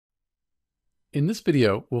In this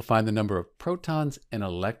video, we'll find the number of protons and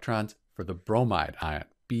electrons for the bromide ion,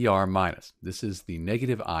 Br-. This is the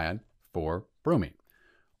negative ion for bromine.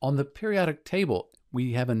 On the periodic table,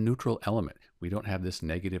 we have a neutral element. We don't have this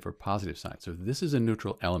negative or positive sign, so this is a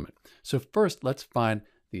neutral element. So first, let's find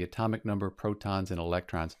the atomic number of protons and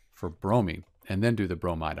electrons for bromine, and then do the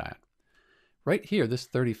bromide ion. Right here, this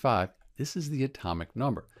 35, this is the atomic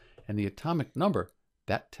number. And the atomic number,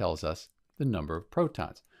 that tells us the number of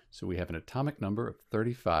protons. So we have an atomic number of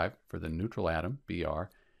 35 for the neutral atom, Br,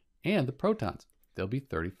 and the protons. They'll be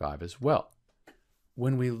 35 as well.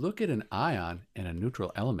 When we look at an ion and a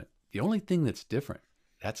neutral element, the only thing that's different,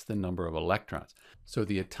 that's the number of electrons. So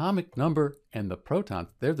the atomic number and the protons,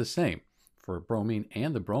 they're the same for bromine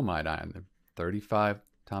and the bromide ion. They're 35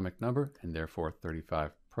 atomic number and therefore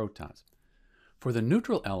 35 protons. For the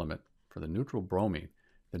neutral element, for the neutral bromine,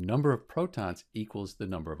 the number of protons equals the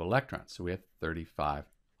number of electrons. So we have 35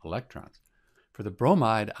 electrons. For the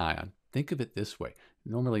bromide ion, think of it this way.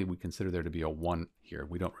 Normally we consider there to be a 1 here.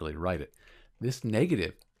 We don't really write it. This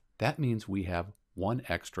negative, that means we have one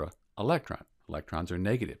extra electron. Electrons are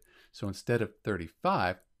negative. So instead of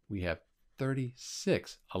 35, we have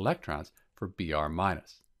 36 electrons for Br-.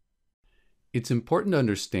 It's important to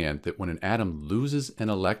understand that when an atom loses an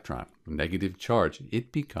electron, a negative charge,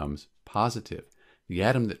 it becomes positive. The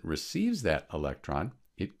atom that receives that electron,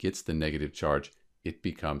 it gets the negative charge, it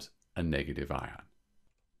becomes a negative ion.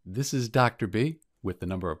 This is Dr. B with the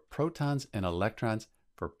number of protons and electrons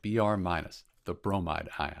for Br-, the bromide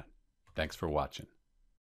ion. Thanks for watching.